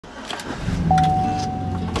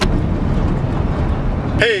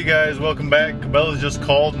Hey guys, welcome back. Cabela's just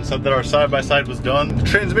called and said that our side-by-side was done. The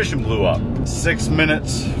transmission blew up. 6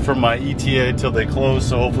 minutes from my ETA till they close,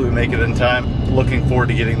 so hopefully we make it in time. Looking forward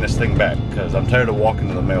to getting this thing back because I'm tired of walking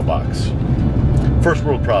to the mailbox. First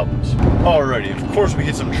world problems. Alrighty, of course we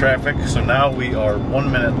hit some traffic, so now we are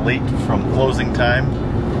 1 minute late from closing time.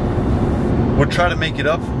 We'll try to make it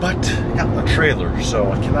up, but I got in the trailer,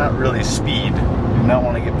 so I cannot really speed. Do not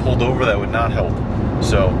want to get pulled over, that would not help.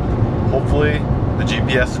 So hopefully the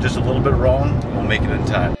GPS is just a little bit wrong, and we'll make it in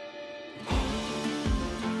time.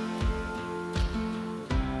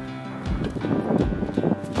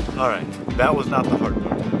 Alright, that was not the hard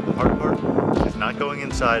part. The hard part is not going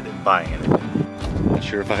inside and buying anything. Not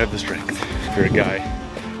sure if I have the strength. If you're a guy,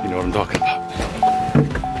 you know what I'm talking about.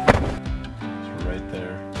 It's right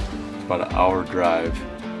there. It's about an hour drive.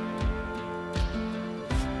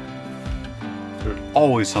 There's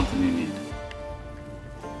always something you need.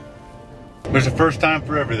 There's a first time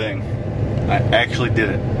for everything. I actually did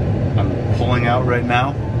it. I'm pulling out right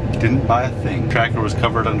now. Didn't buy a thing. Tractor was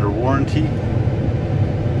covered under warranty,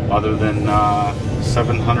 other than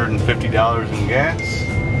 $750 in gas.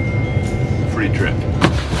 Free trip.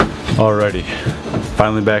 Alrighty,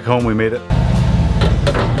 finally back home. We made it.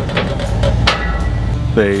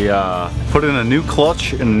 They put in a new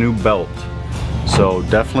clutch and a new belt, so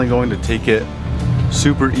definitely going to take it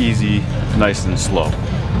super easy, nice and slow.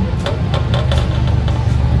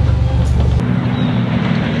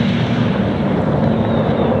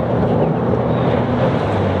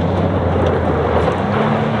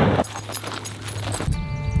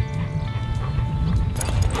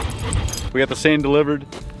 We got the sand delivered.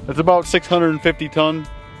 It's about 650 ton.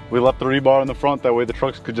 We left the rebar in the front, that way the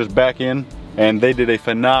trucks could just back in, and they did a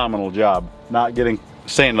phenomenal job not getting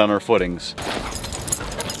sand on our footings.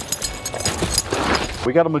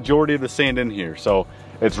 We got a majority of the sand in here, so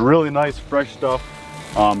it's really nice, fresh stuff.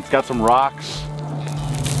 It's got some rocks.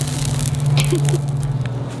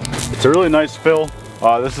 It's a really nice fill.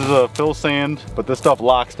 This is a fill sand, but this stuff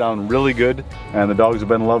locks down really good, and the dogs have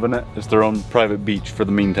been loving it. It's their own private beach for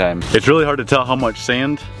the meantime. It's really hard to tell how much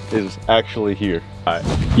sand is actually here. All right,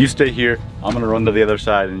 you stay here. I'm gonna run to the other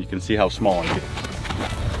side and you can see how small I get.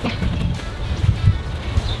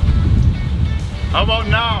 How about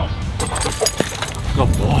now?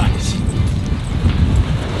 Good boys.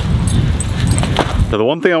 So the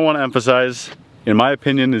one thing I want to emphasize, in my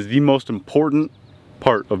opinion, is the most important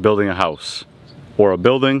part of building a house, or a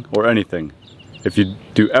building, or anything. If you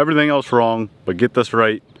do everything else wrong, but get this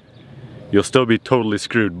right, you'll still be totally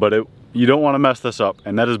screwed. But you don't want to mess this up,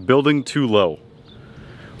 and that is building too low.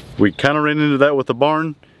 We kind of ran into that with the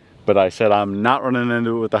barn, but I said I'm not running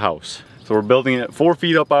into it with the house. So we're building it 4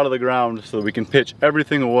 feet up out of the ground so that we can pitch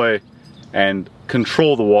everything away and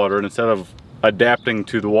control the water instead of adapting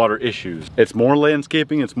to the water issues. It's more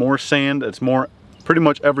landscaping, it's more sand, it's more pretty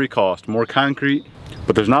much every cost, more concrete.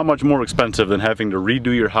 But there's not much more expensive than having to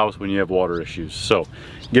redo your house when you have water issues. So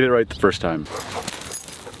get it right the first time.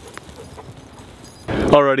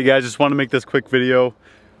 Alrighty guys, just want to make this quick video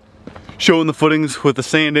showing the footings with the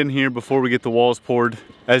sand in here before we get the walls poured.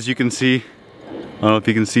 As you can see, I don't know if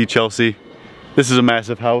you can see Chelsea, this is a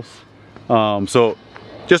massive house. So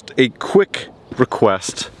just a quick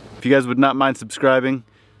request. If you guys would not mind subscribing,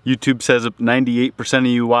 YouTube says 98% of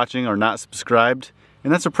you watching are not subscribed.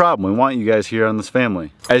 And that's a problem. We want you guys here on this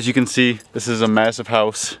family. As you can see, this is a massive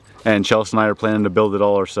house, and Chelsea and I are planning to build it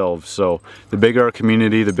all ourselves. So the bigger our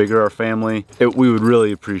community, the bigger our family, we would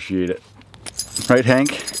really appreciate it. Right, Hank?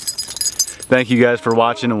 Thank you guys for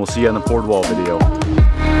watching, and we'll see you on the poured wall video.